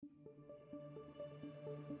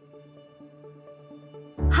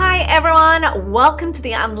everyone, welcome to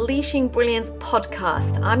the Unleashing Brilliance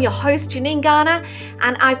podcast. I'm your host, Janine Garner,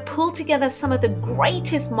 and I've pulled together some of the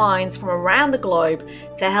greatest minds from around the globe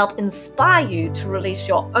to help inspire you to release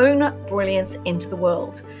your own brilliance into the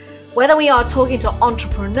world. Whether we are talking to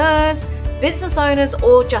entrepreneurs, business owners,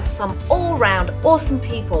 or just some all-round awesome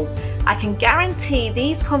people, I can guarantee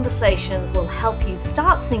these conversations will help you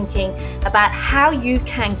start thinking about how you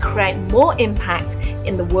can create more impact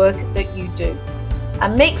in the work that you do. A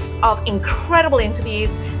mix of incredible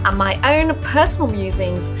interviews and my own personal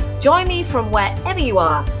musings. Join me from wherever you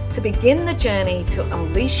are to begin the journey to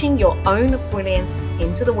unleashing your own brilliance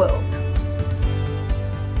into the world.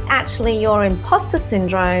 Actually, your imposter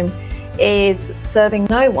syndrome is serving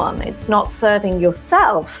no one. It's not serving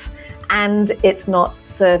yourself, and it's not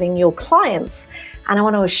serving your clients. And I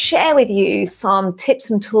want to share with you some tips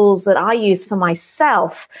and tools that I use for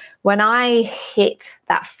myself when I hit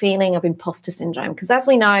that feeling of imposter syndrome. Because as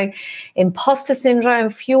we know, imposter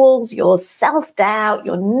syndrome fuels your self-doubt,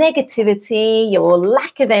 your negativity, your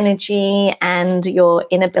lack of energy, and your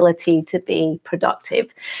inability to be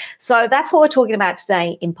productive. So that's what we're talking about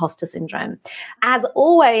today, imposter syndrome. As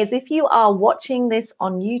always, if you are watching this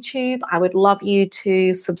on YouTube, I would love you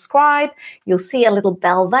to subscribe. You'll see a little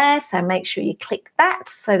bell there, so make sure you click that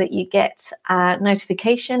so that you get a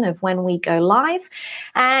notification of when we go live.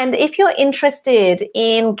 And if you're interested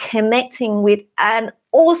in connecting with an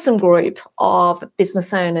awesome group of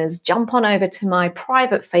business owners, jump on over to my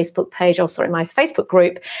private Facebook page, my Facebook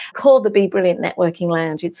group called the Be Brilliant Networking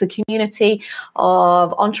Lounge. It's a community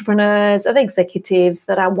of entrepreneurs, of executives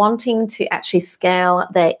that are wanting to actually scale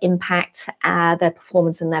their impact, their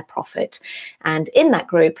performance, and their profit. And in that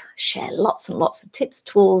group, share lots and lots of tips,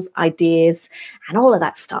 tools, ideas, and all of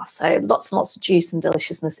that stuff. So lots and lots of juice and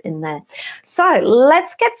deliciousness in there. So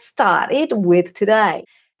let's get started with today.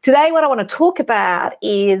 Today, what I want to talk about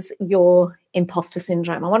is your imposter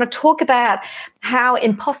syndrome. I want to talk about how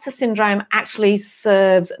imposter syndrome actually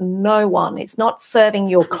serves no one. It's not serving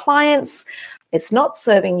your clients, it's not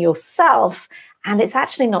serving yourself, and it's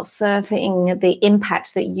actually not serving the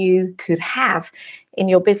impact that you could have in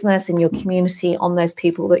your business, in your community, on those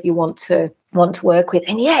people that you want to work with.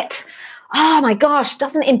 And yet, oh my gosh,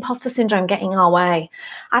 doesn't imposter syndrome get in our way?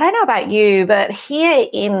 I don't know about you, but here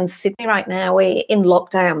in Sydney right now, we're in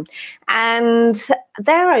lockdown. And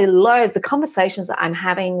there are loads, the conversations that I'm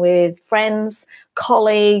having with friends,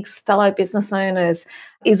 colleagues, fellow business owners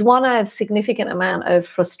is one of significant amount of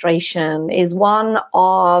frustration, is one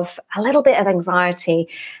of a little bit of anxiety,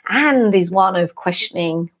 and is one of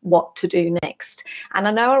questioning what to do next. And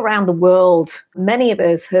I know around the world, many of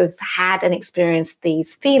us have had and experienced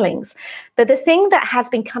these feelings. But the thing that has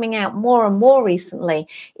been coming out more and more recently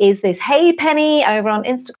is this, hey Penny, over on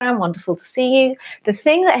Instagram, wonderful to see you. The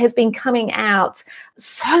thing that has been coming out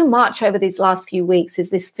so much over these last few weeks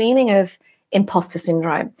is this feeling of imposter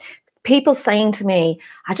syndrome. People saying to me,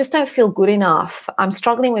 I just don't feel good enough. I'm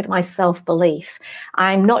struggling with my self-belief.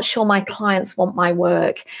 I'm not sure my clients want my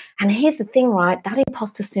work. And here's the thing, right? That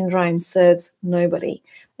imposter syndrome serves nobody.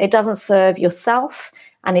 It doesn't serve yourself,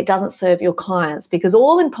 and it doesn't serve your clients, because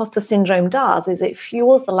all imposter syndrome does is it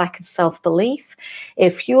fuels the lack of self-belief.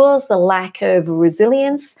 It fuels the lack of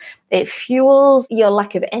resilience. It fuels your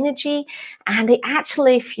lack of energy, and it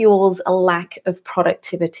actually fuels a lack of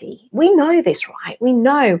productivity. We know this, right? We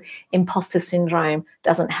know imposter syndrome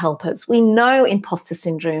doesn't help us. We know imposter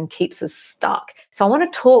syndrome keeps us stuck. So I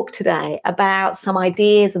want to talk today about some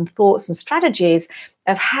ideas and thoughts and strategies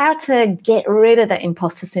of how to get rid of that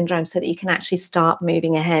imposter syndrome so that you can actually start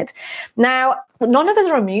moving ahead. Now, none of us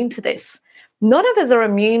are immune to this. None of us are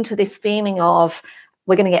immune to this feeling of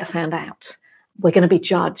we're going to get found out. We're going to be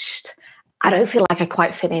judged. I don't feel like I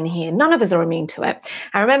quite fit in here. None of us are immune to it.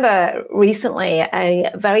 I remember recently a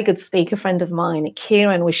very good speaker friend of mine,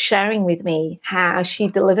 Kieran, was sharing with me how she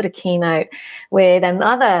delivered a keynote with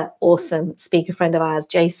another awesome speaker friend of ours,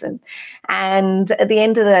 Jason. And at the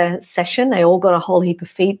end of the session, they all got a whole heap of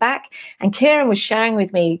feedback. And Kieran was sharing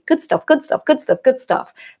with me, good stuff, good stuff, good stuff, good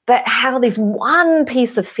stuff. But how this one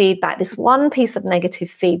piece of feedback, this one piece of negative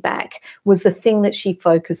feedback was the thing that she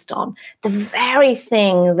focused on, the very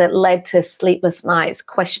thing that led to sleepless nights,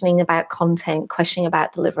 questioning about content, questioning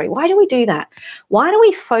about delivery. Why do we do that? Why do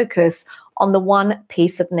we focus on the one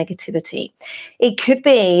piece of negativity? It could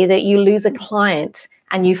be that you lose a client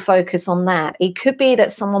and you focus on that. It could be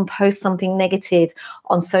that someone posts something negative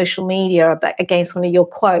on social media against one of your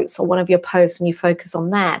quotes or one of your posts and you focus on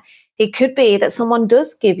that. It could be that someone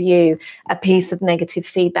does give you a piece of negative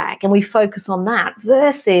feedback and we focus on that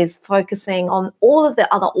versus focusing on all of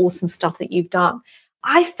the other awesome stuff that you've done.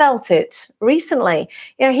 I felt it recently.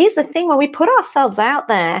 Here's the thing: when we put ourselves out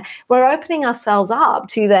there, we're opening ourselves up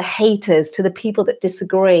to the haters, to the people that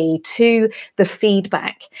disagree, to the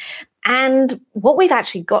feedback. And what we've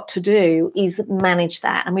actually got to do is manage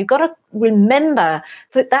that. And we've got to remember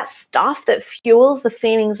that that stuff that fuels the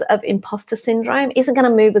feelings of imposter syndrome isn't going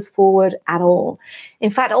to move us forward at all. In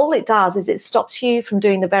fact, all it does is it stops you from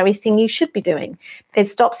doing the very thing you should be doing. It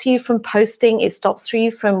stops you from posting. It stops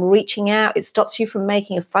you from reaching out. It stops you from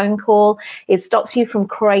making a phone call. It stops you from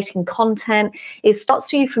creating content. It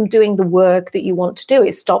stops you from doing the work that you want to do.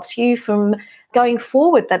 It stops you from going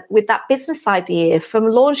forward with that business idea, from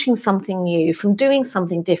launching something new, from doing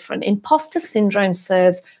something different. Imposter syndrome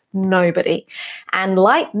serves nobody. And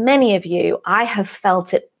like many of you, I have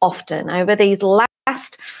felt it often over these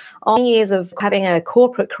last years of having a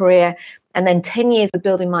corporate career, and then 10 years of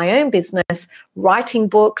building my own business, writing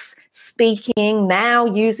books, speaking, now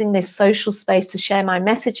using this social space to share my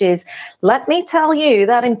messages. Let me tell you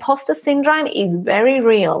that imposter syndrome is very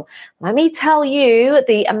real. Let me tell you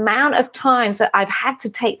the amount of times that I've had to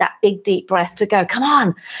take that big, deep breath to go, come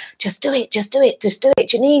on, just do it, just do it, just do it.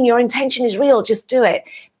 Janine, your intention is real, just do it,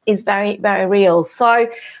 is very, very real. So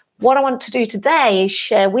what I want to do today is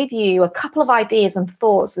share with you a couple of ideas and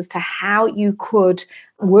thoughts as to how you could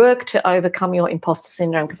work to overcome your imposter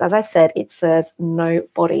syndrome, because as I said, it serves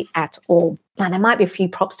nobody at all. And there might be a few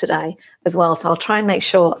props today as well, so I'll try and make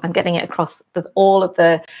sure I'm getting it across all of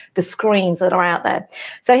the screens that are out there.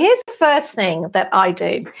 So here's the first thing that I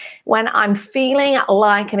do when I'm feeling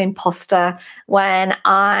like an imposter, when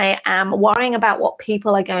I am worrying about what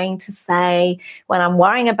people are going to say, when I'm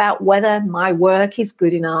worrying about whether my work is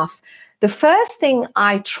good enough. The first thing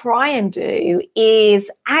I try and do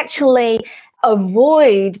is actually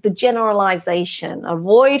avoid the generalization,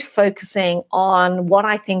 avoid focusing on what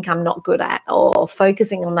I think I'm not good at or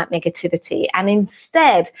focusing on that negativity, and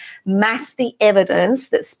instead mask the evidence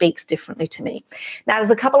that speaks differently to me. Now,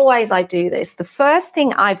 there's a couple of ways I do this. The first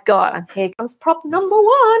thing I've got, and here comes prop number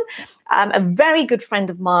one, a very good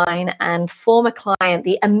friend of mine and former client,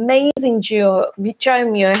 the amazing Jo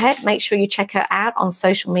Muirhead. Make sure you check her out on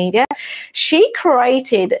social media. She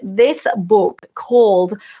created this book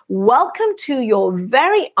called Welcome to Your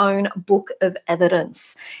Very Own Book of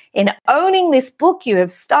Evidence. In owning this book, you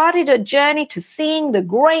have started a journey to seeing the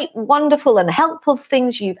great, wonderful, and helpful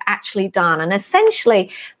things you've actually done. And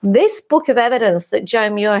essentially, this book of evidence that Jo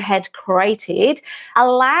Muirhead created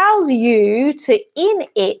allows you to, in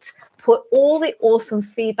it, put all the awesome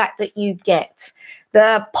feedback that you get,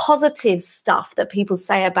 the positive stuff that people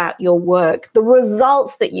say about your work, the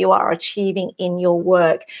results that you are achieving in your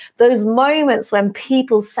work, those moments when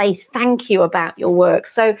people say thank you about your work.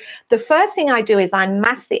 So the first thing I do is I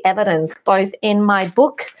mask the evidence, both in my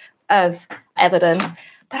book of evidence,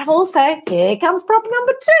 but I've also, here comes prop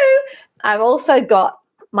number two, I've also got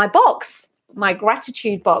my box, my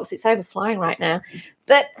gratitude box. It's overflowing right now.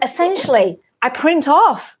 But essentially, I print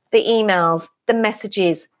off the emails, the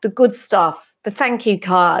messages, the good stuff, the thank you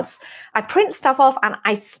cards. I print stuff off and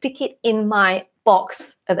I stick it in my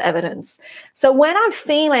box of evidence. So when I'm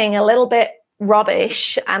feeling a little bit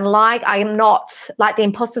rubbish and like I'm not, like the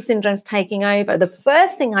imposter syndrome's taking over, the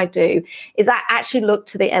first thing I do is I actually look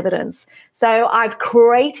to the evidence. So I've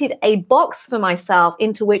created a box for myself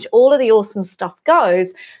into which all of the awesome stuff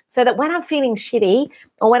goes, so that when I'm feeling shitty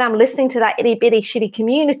or when I'm listening to that itty bitty shitty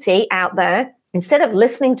community out there, instead of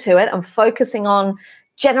listening to it and focusing on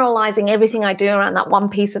generalizing everything I do around that one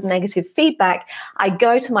piece of negative feedback, I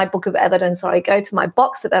go to my book of evidence, or I go to my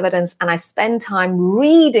box of evidence, and I spend time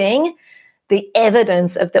reading the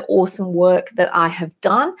evidence of the awesome work that I have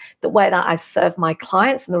done, the way that I've served my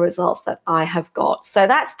clients, and the results that I have got. So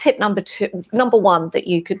that's tip number one that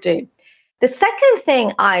you could do. The second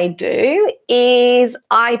thing I do is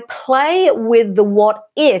I play with the what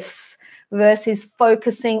ifs versus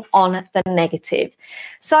focusing on the negative.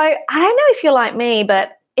 So I don't know if you're like me,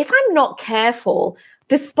 but if I'm not careful,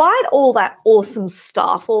 despite all that awesome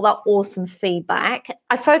stuff, all that awesome feedback,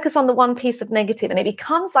 I focus on the one piece of negative, and it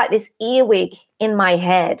becomes like this earwig in my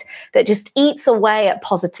head that just eats away at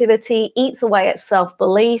positivity, eats away at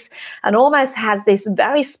self-belief, and almost has this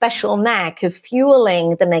very special knack of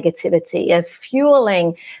fueling the negativity, of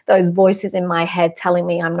fueling those voices in my head telling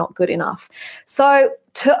me I'm not good enough. So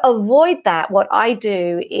to avoid that, what I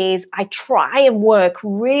do is I try and work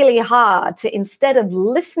really hard to, instead of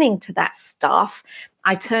listening to that stuff,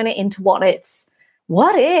 I turn it into what ifs.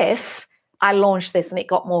 What if I launched this and it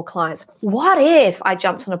got more clients? What if I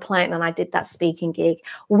jumped on a plane and I did that speaking gig?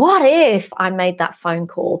 What if I made that phone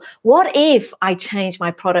call? What if I changed my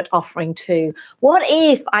product offering too? What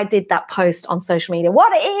if I did that post on social media?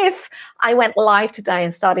 What if I went live today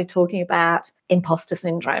and started talking about imposter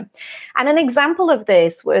syndrome? And an example of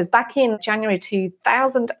this was back in January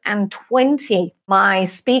 2020, my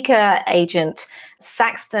speaker agent,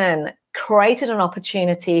 Saxton, created an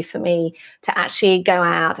opportunity for me to actually go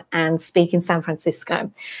out and speak in San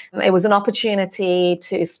Francisco. It was an opportunity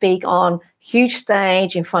to speak on huge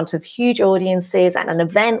stage in front of huge audiences at an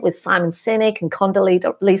event with Simon Sinek and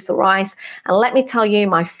Condoleezza Rice. And let me tell you,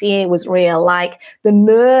 my fear was real, like the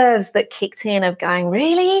nerves that kicked in of going,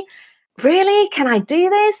 really? Really? Can I do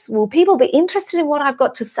this? Will people be interested in what I've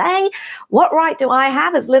got to say? What right do I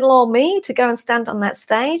have as little old me to go and stand on that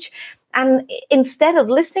stage? And instead of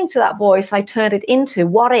listening to that voice, I turned it into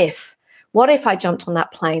what if? What if I jumped on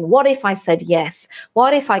that plane? What if I said yes?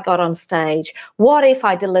 What if I got on stage? What if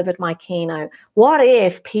I delivered my keynote? What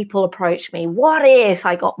if people approached me? What if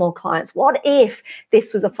I got more clients? What if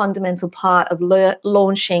this was a fundamental part of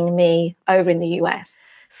launching me over in the US?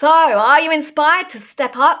 So, are you inspired to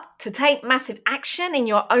step up, to take massive action in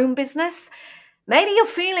your own business? Maybe you're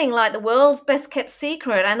feeling like the world's best kept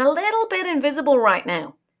secret and a little bit invisible right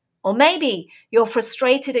now. Or maybe you're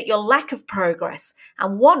frustrated at your lack of progress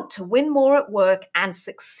and want to win more at work and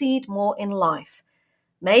succeed more in life.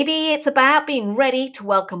 Maybe it's about being ready to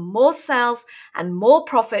welcome more sales and more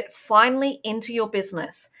profit finally into your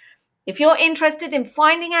business. If you're interested in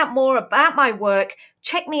finding out more about my work,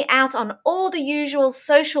 check me out on all the usual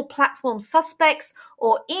social platform suspects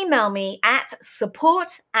or email me at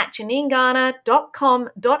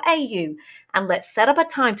support@janinegarner.com.au and let's set up a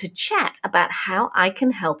time to chat about how I can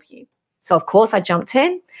help you. So, of course, I jumped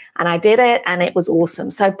in and I did it and it was awesome.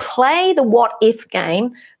 So play the what if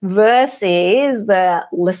game versus the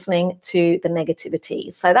listening to the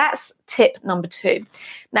negativity. So that's tip number 2.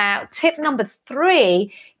 Now, tip number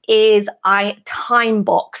 3 is I time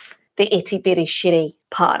box the itty bitty shitty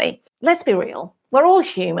party. Let's be real. We're all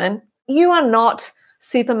human. You are not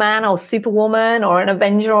Superman or Superwoman or an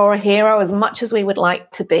Avenger or a hero as much as we would like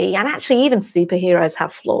to be. And actually, even superheroes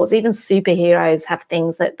have flaws. Even superheroes have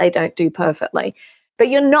things that they don't do perfectly. But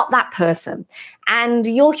you're not that person. And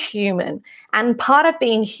you're human. And part of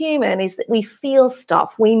being human is that we feel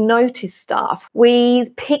stuff. We notice stuff. We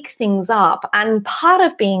pick things up. And part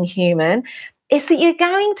of being human is that you're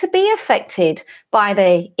going to be affected by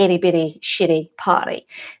the itty bitty shitty party.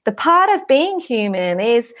 The part of being human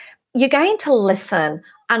is you're going to listen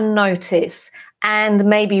and notice and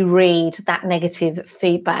maybe read that negative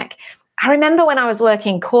feedback. I remember when I was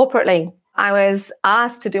working corporately, I was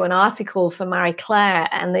asked to do an article for Marie Claire,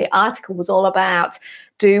 and the article was all about,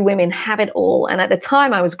 do women have it all? And at the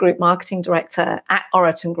time, I was group marketing director at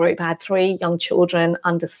Oraton Group. I had 3 young children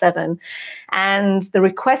under 7. And the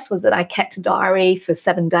request was that I kept a diary for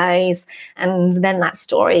 7 days. And then that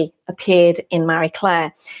story appeared in Marie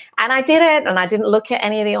Claire. And I did it, and I didn't look at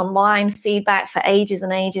any of the online feedback for ages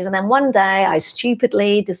and ages. And then one day, I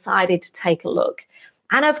stupidly decided to take a look.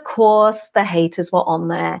 And of course, the haters were on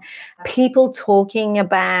there. People talking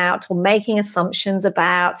about or making assumptions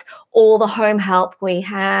about all the home help we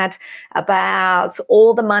had, about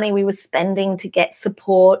all the money we were spending to get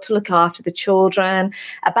support to look after the children,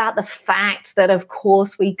 about the fact that, of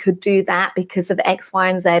course, we could do that because of X, Y,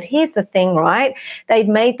 and Z. Here's the thing, right? They'd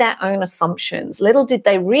made their own assumptions. Little did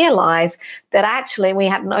they realize that actually we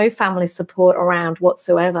had no family support around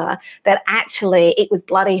whatsoever, that actually it was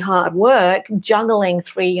bloody hard work juggling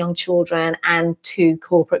 3 young children and 2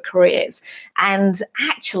 corporate careers. And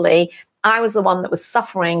actually, I was the one that was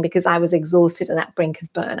suffering because I was exhausted and at brink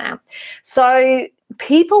of burnout. So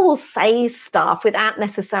people will say stuff without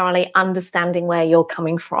necessarily understanding where you're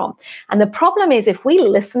coming from. And the problem is, if we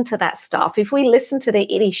listen to that stuff, if we listen to the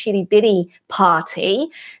itty shitty bitty party,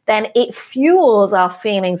 then it fuels our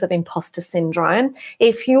feelings of imposter syndrome.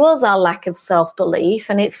 It fuels our lack of self-belief,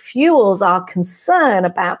 and it fuels our concern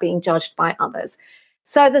about being judged by others.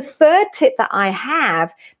 So the third tip that I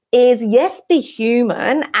have is, yes, be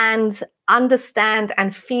human and understand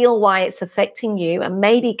and feel why it's affecting you and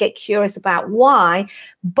maybe get curious about why,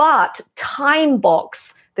 but time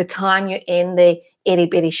box the time you're in the itty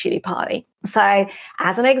bitty shitty party. So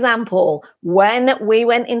as an example, when we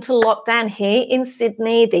went into lockdown here in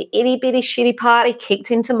Sydney, the itty bitty shitty party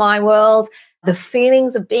kicked into my world. The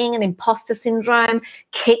feelings of being an imposter syndrome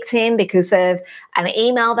kicked in because of an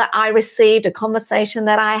email that I received, a conversation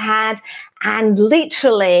that I had, and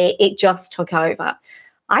literally it just took over.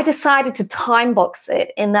 I decided to time box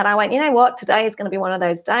it in that I went, you know what, today is going to be one of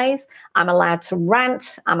those days. I'm allowed to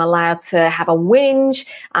rant. I'm allowed to have a whinge.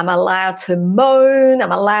 I'm allowed to moan.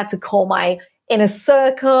 I'm allowed to call my inner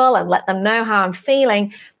circle and let them know how I'm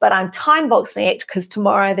feeling, but I'm time boxing it because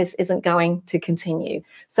tomorrow this isn't going to continue.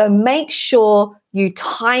 So make sure you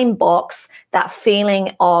time box that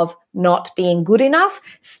feeling of not being good enough.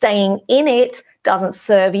 Staying in it doesn't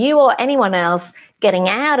serve you or anyone else. Getting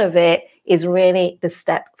out of it is really the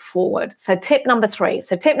step forward. So tip number 3.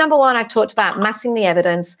 So tip number 1, I talked about massing the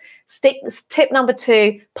evidence. Tip number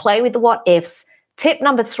 2, play with the what ifs. Tip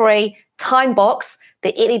number 3, time box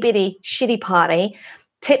the itty bitty shitty party.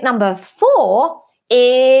 Tip number 4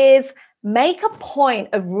 is make a point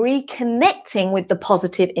of reconnecting with the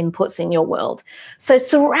positive inputs in your world. So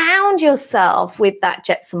surround yourself with that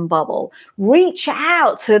Jetson bubble. Reach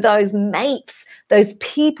out to those mates, those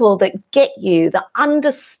people that get you, that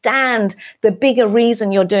understand the bigger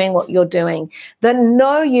reason you're doing what you're doing, that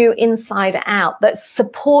know you inside out, that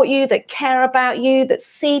support you, that care about you, that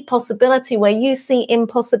see possibility where you see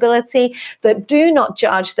impossibility, that do not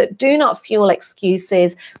judge, that do not fuel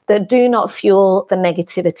excuses, that do not fuel the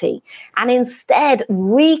negativity. And instead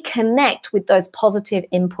reconnect with those positive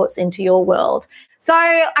inputs into your world. So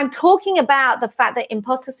I'm talking about the fact that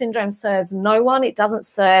imposter syndrome serves no one. It doesn't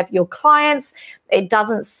serve your clients. It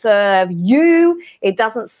doesn't serve you. It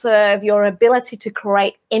doesn't serve your ability to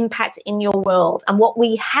create impact in your world. And what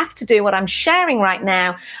we have to do, what I'm sharing right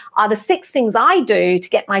now, are the 6 things I do to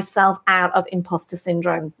get myself out of imposter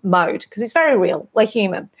syndrome mode, because it's very real. We're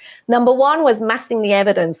human. Number 1 was massing the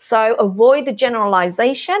evidence. So avoid the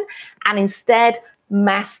generalization and instead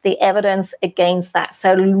mass the evidence against that.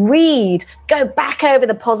 So read, go back over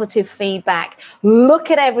the positive feedback, look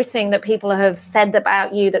at everything that people have said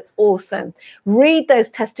about you that's awesome. Read those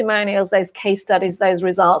testimonials, those case studies, those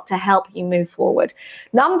results to help you move forward.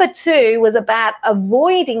 Number 2 was about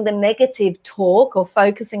avoiding the negative talk or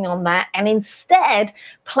focusing on that and instead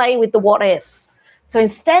play with the what ifs. So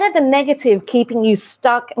instead of the negative keeping you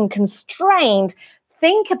stuck and constrained,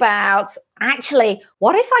 think about actually,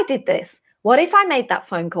 what if I did this? What if I made that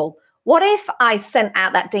phone call? What if I sent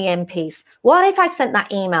out that DM piece? What if I sent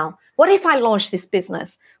that email? What if I launched this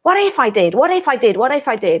business? What if I did? What if I did? What if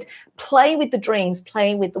I did? Play with the dreams,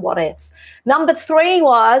 play with the what ifs. Number 3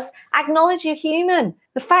 was acknowledge you're human.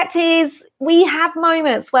 The fact is, we have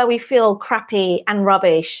moments where we feel crappy and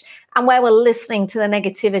rubbish and where we're listening to the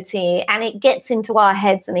negativity and it gets into our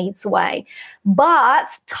heads and eats away. But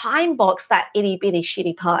time box that itty bitty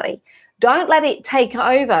shitty party. Don't let it take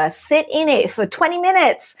over. Sit in it for 20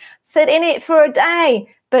 minutes. Sit in it for a day,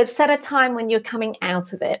 but set a time when you're coming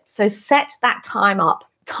out of it. So set that time up.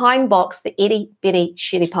 Time box the itty bitty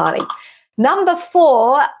shitty party. Number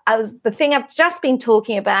 4 is the thing I've just been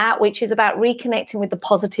talking about, which is about reconnecting with the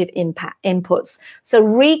positive inputs. So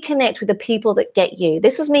reconnect with the people that get you.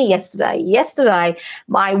 This was me yesterday. Yesterday,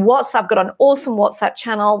 I've got an awesome WhatsApp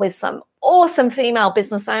channel with some awesome female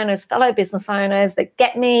business owners, fellow business owners that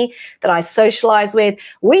get me, that I socialize with.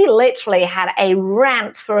 We literally had a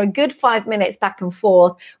rant for a good 5 minutes back and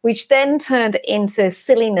forth, which then turned into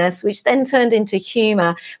silliness, which then turned into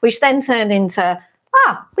humor, which then turned into,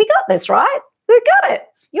 we got this, right? We got it.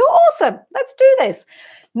 You're awesome. Let's do this.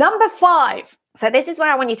 Number 5. So this is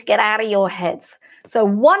where I want you to get out of your heads. So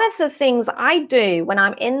one of the things I do when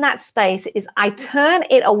I'm in that space is I turn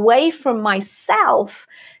it away from myself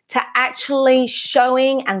to actually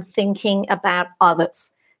showing and thinking about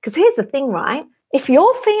others. Because here's the thing, right? If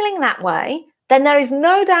you're feeling that way, then there is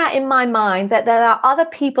no doubt in my mind that there are other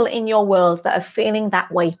people in your world that are feeling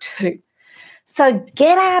that way too. So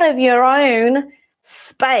get out of your own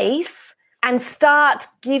space and start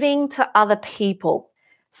giving to other people.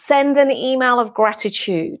 Send an email of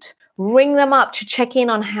gratitude. Ring them up to check in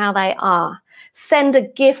on how they are. Send a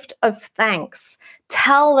gift of thanks.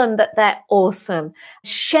 Tell them that they're awesome.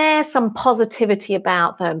 Share some positivity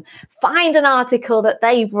about them. Find an article that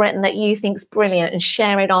they've written that you think's brilliant and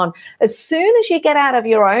share it on. As soon as you get out of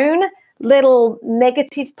your own little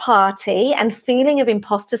negative party and feeling of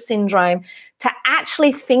imposter syndrome to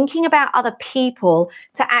actually thinking about other people,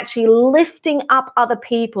 to actually lifting up other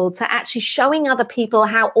people, to actually showing other people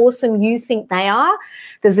how awesome you think they are,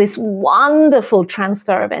 there's this wonderful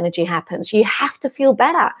transfer of energy happens. You have to feel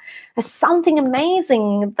better. There's something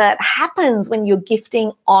amazing that happens when you're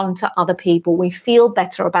gifting on to other people. We feel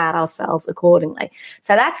better about ourselves accordingly.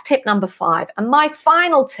 So that's tip number 5. And my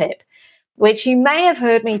final tip, which you may have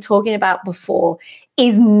heard me talking about before,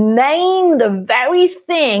 is name the very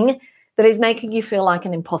thing that is making you feel like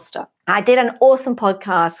an imposter. I did an awesome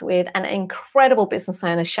podcast with an incredible business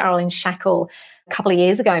owner, Sherilyn Shackle, a couple of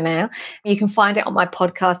years ago now. You can find it on my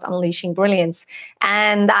podcast, Unleashing Brilliance.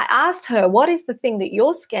 And I asked her, what is the thing that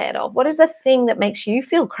you're scared of? What is the thing that makes you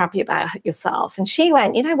feel crappy about yourself? And she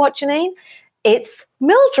went, you know what, Janine? It's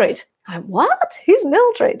Mildred. I went, what? Who's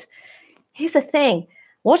Mildred? Here's the thing.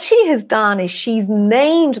 What she has done is she's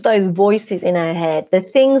named those voices in her head, the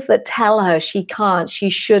things that tell her she can't,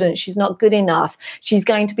 she shouldn't, she's not good enough, she's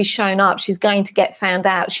going to be shown up, she's going to get found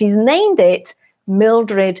out. She's named it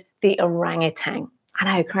Mildred the orangutan.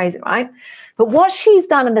 I know, crazy, right? But what she's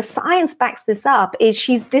done, and the science backs this up, is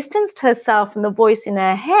she's distanced herself from the voice in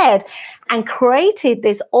her head and created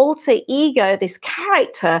this alter ego, this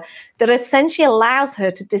character that essentially allows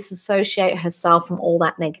her to disassociate herself from all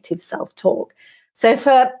that negative self-talk. So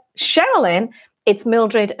for Sherilyn, it's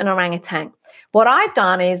Mildred and orangutan. What I've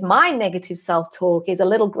done is my negative self-talk is a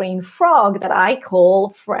little green frog that I call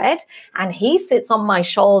Fred, and he sits on my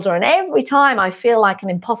shoulder. And every time I feel like an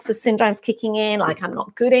imposter syndrome's kicking in, like I'm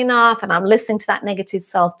not good enough, and I'm listening to that negative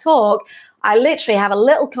self-talk, I literally have a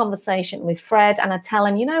little conversation with Fred, and I tell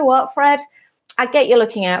him, you know what, Fred, I get you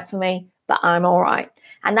looking out for me, but I'm all right.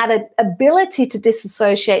 And that ability to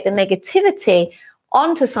disassociate the negativity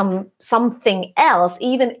onto something else,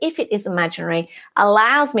 even if it is imaginary,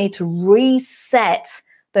 allows me to reset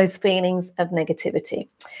those feelings of negativity.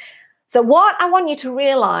 So what I want you to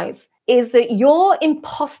realize is that your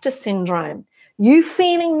imposter syndrome, you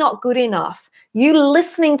feeling not good enough, you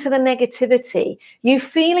listening to the negativity, you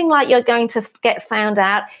feeling like you're going to get found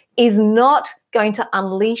out, is not going to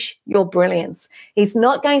unleash your brilliance. It's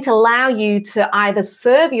not going to allow you to either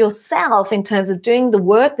serve yourself in terms of doing the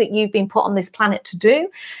work that you've been put on this planet to do,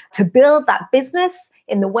 to build that business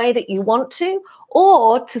in the way that you want to,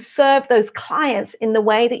 or to serve those clients in the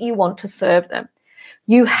way that you want to serve them.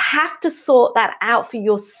 You have to sort that out for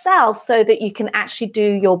yourself so that you can actually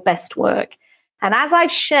do your best work. And as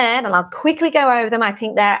I've shared, and I'll quickly go over them, I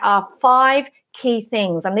think there are 5 key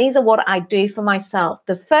things, and these are what I do for myself.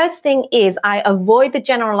 The first thing is I avoid the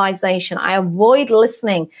generalization. I avoid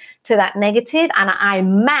listening to that negative, and I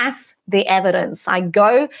mass the evidence. I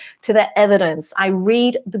go to the evidence. I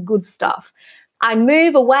read the good stuff. I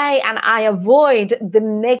move away and I avoid the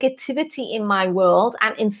negativity in my world,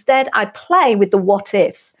 and instead I play with the what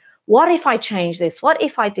ifs. What if I change this? What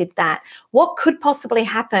if I did that? What could possibly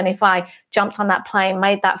happen if I jumped on that plane,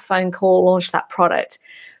 made that phone call, launched that product?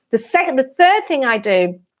 The third thing I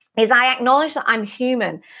do is I acknowledge that I'm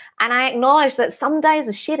human, and I acknowledge that some days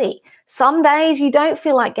are shitty. Some days you don't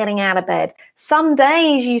feel like getting out of bed. Some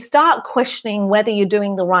days you start questioning whether you're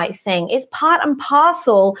doing the right thing. It's part and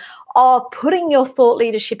parcel of putting your thought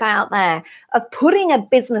leadership out there, of putting a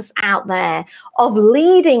business out there, of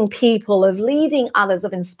leading people, of leading others,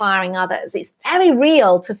 of inspiring others. It's very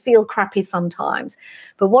real to feel crappy sometimes.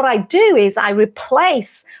 But what I do is I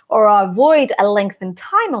replace or I avoid a lengthened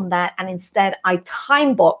time on that, and instead I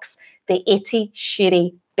time box the itty,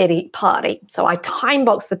 shitty, bitty party. So I time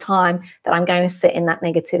box the time that I'm going to sit in that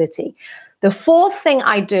negativity. The fourth thing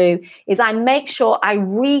I do is I make sure I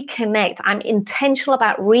reconnect. I'm intentional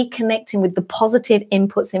about reconnecting with the positive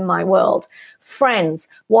inputs in my world. Friends,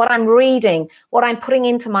 what I'm reading, what I'm putting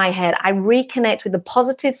into my head. I reconnect with the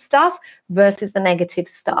positive stuff versus the negative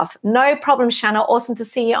stuff. No problem, Shanna. Awesome to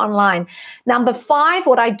see you online. Number 5,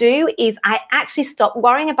 what I do is I actually stop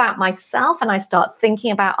worrying about myself and I start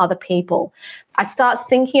thinking about other people. I start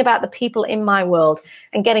thinking about the people in my world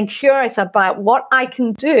and getting curious about what I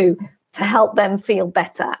can do to help them feel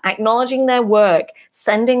better, acknowledging their work,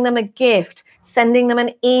 sending them a gift, sending them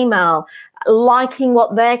an email, liking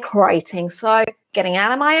what they're creating. So getting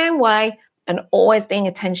out of my own way and always being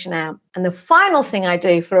attention out. And the final thing I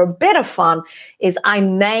do for a bit of fun is I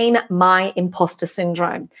name my imposter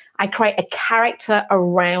syndrome. I create a character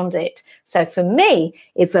around it. So for me,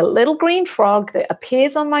 it's a little green frog that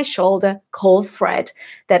appears on my shoulder called Fred,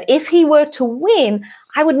 that if he were to win,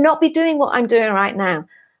 I would not be doing what I'm doing right now.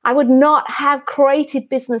 I would not have created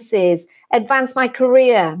businesses, advanced my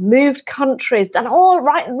career, moved countries, done all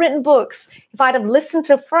written books. If I'd have listened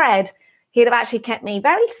to Fred, he'd have actually kept me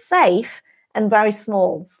very safe and very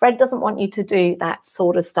small. Fred doesn't want you to do that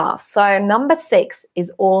sort of stuff. So number 6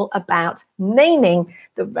 is all about naming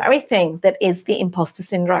the very thing that is the imposter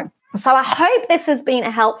syndrome. So I hope this has been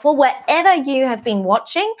helpful wherever you have been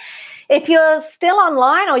watching. If you're still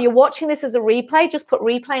online or you're watching this as a replay, just put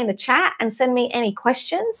replay in the chat and send me any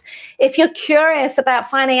questions. If you're curious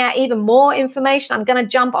about finding out even more information, I'm going to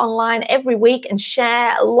jump online every week and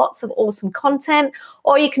share lots of awesome content.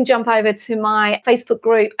 Or you can jump over to my Facebook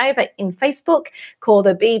group over in Facebook called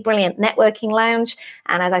the Be Brilliant Networking Lounge.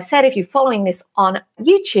 And as I said, if you're following this on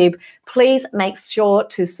YouTube, please make sure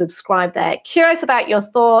to subscribe there. Curious about your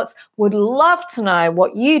thoughts, would love to know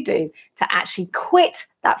what you do to actually quit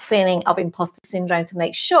that feeling of imposter syndrome, to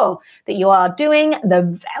make sure that you are doing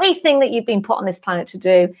the very thing that you've been put on this planet to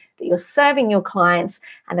do, that you're serving your clients,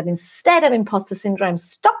 and that instead of imposter syndrome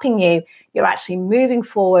stopping you, you're actually moving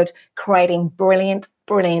forward, creating brilliant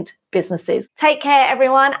businesses. Take care,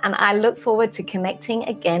 everyone, and I look forward to connecting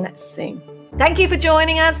again soon. Thank you for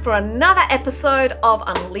joining us for another episode of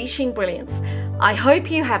Unleashing Brilliance. I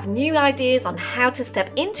hope you have new ideas on how to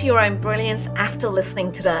step into your own brilliance after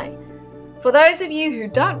listening today. For those of you who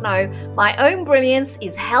don't know, My Own Brilliance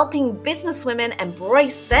is helping businesswomen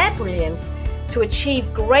embrace their brilliance to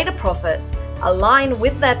achieve greater profits, align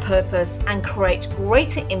with their purpose, and create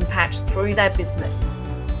greater impact through their business.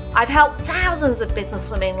 I've helped thousands of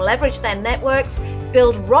businesswomen leverage their networks,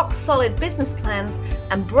 build rock-solid business plans,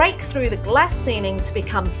 and break through the glass ceiling to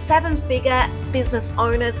become seven-figure business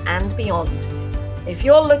owners and beyond. If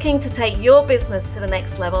you're looking to take your business to the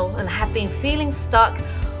next level and have been feeling stuck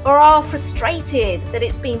or are frustrated that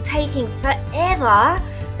it's been taking forever,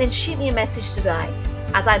 then shoot me a message today,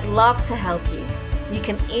 as I'd love to help you. You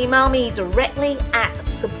can email me directly at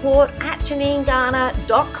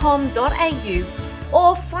support@janinegarner.com.au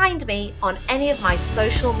or find me on any of my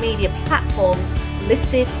social media platforms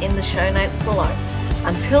listed in the show notes below.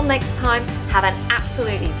 Until next time, have an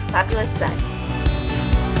absolutely fabulous day.